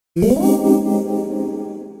In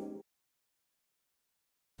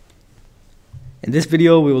this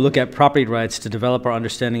video, we will look at property rights to develop our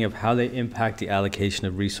understanding of how they impact the allocation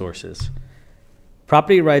of resources.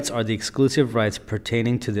 Property rights are the exclusive rights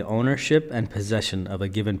pertaining to the ownership and possession of a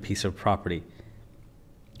given piece of property.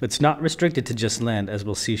 It's not restricted to just land, as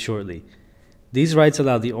we'll see shortly. These rights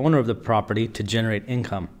allow the owner of the property to generate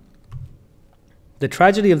income. The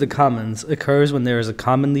tragedy of the commons occurs when there is a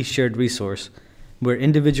commonly shared resource where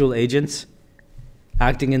individual agents,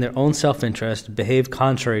 acting in their own self-interest, behave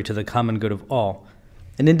contrary to the common good of all.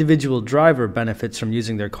 An individual driver benefits from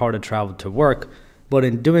using their car to travel to work, but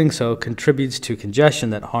in doing so contributes to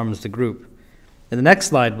congestion that harms the group. In the next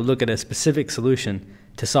slide, we'll look at a specific solution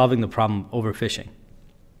to solving the problem of overfishing.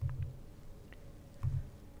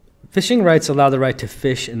 Fishing rights allow the right to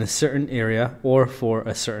fish in a certain area or for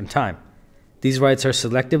a certain time. These rights are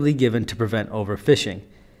selectively given to prevent overfishing.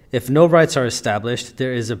 If no rights are established,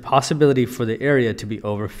 there is a possibility for the area to be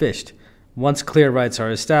overfished. Once clear rights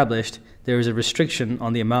are established, there is a restriction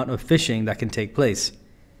on the amount of fishing that can take place.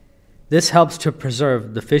 This helps to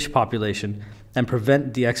preserve the fish population and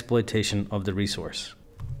prevent the exploitation of the resource.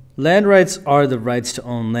 Land rights are the rights to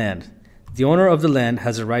own land. The owner of the land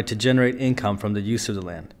has a right to generate income from the use of the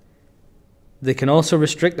land. They can also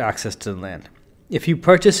restrict access to the land. If you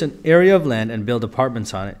purchase an area of land and build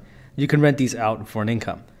apartments on it, you can rent these out for an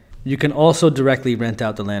income. You can also directly rent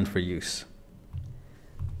out the land for use.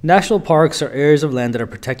 National parks are areas of land that are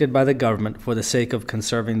protected by the government for the sake of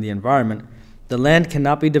conserving the environment. The land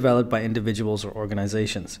cannot be developed by individuals or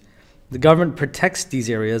organizations. The government protects these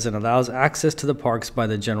areas and allows access to the parks by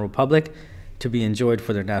the general public to be enjoyed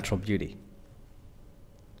for their natural beauty.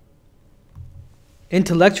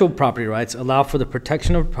 Intellectual property rights allow for the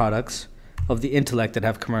protection of products of the intellect that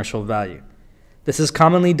have commercial value. This is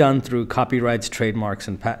commonly done through copyrights, trademarks,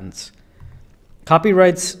 and patents.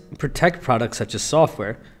 Copyrights protect products such as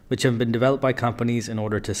software, which have been developed by companies in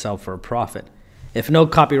order to sell for a profit. If no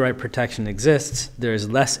copyright protection exists, there is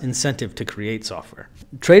less incentive to create software.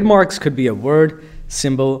 Trademarks could be a word,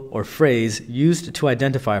 symbol, or phrase used to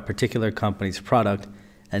identify a particular company's product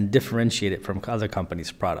and differentiate it from other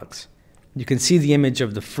companies' products. You can see the image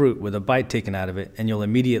of the fruit with a bite taken out of it, and you'll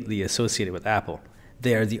immediately associate it with Apple.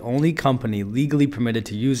 They are the only company legally permitted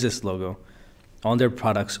to use this logo on their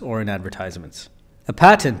products or in advertisements. A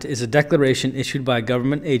patent is a declaration issued by a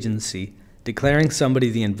government agency declaring somebody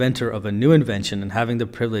the inventor of a new invention and having the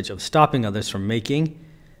privilege of stopping others from making,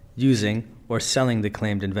 using, or selling the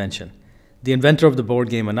claimed invention. The inventor of the board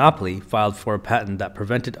game Monopoly filed for a patent that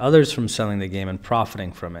prevented others from selling the game and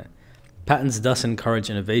profiting from it. Patents thus encourage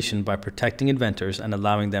innovation by protecting inventors and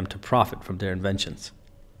allowing them to profit from their inventions.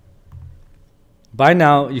 By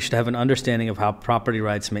now, you should have an understanding of how property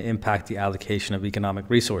rights may impact the allocation of economic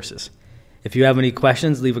resources. If you have any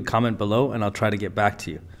questions, leave a comment below and I'll try to get back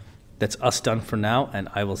to you. That's us done for now, and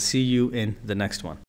I will see you in the next one.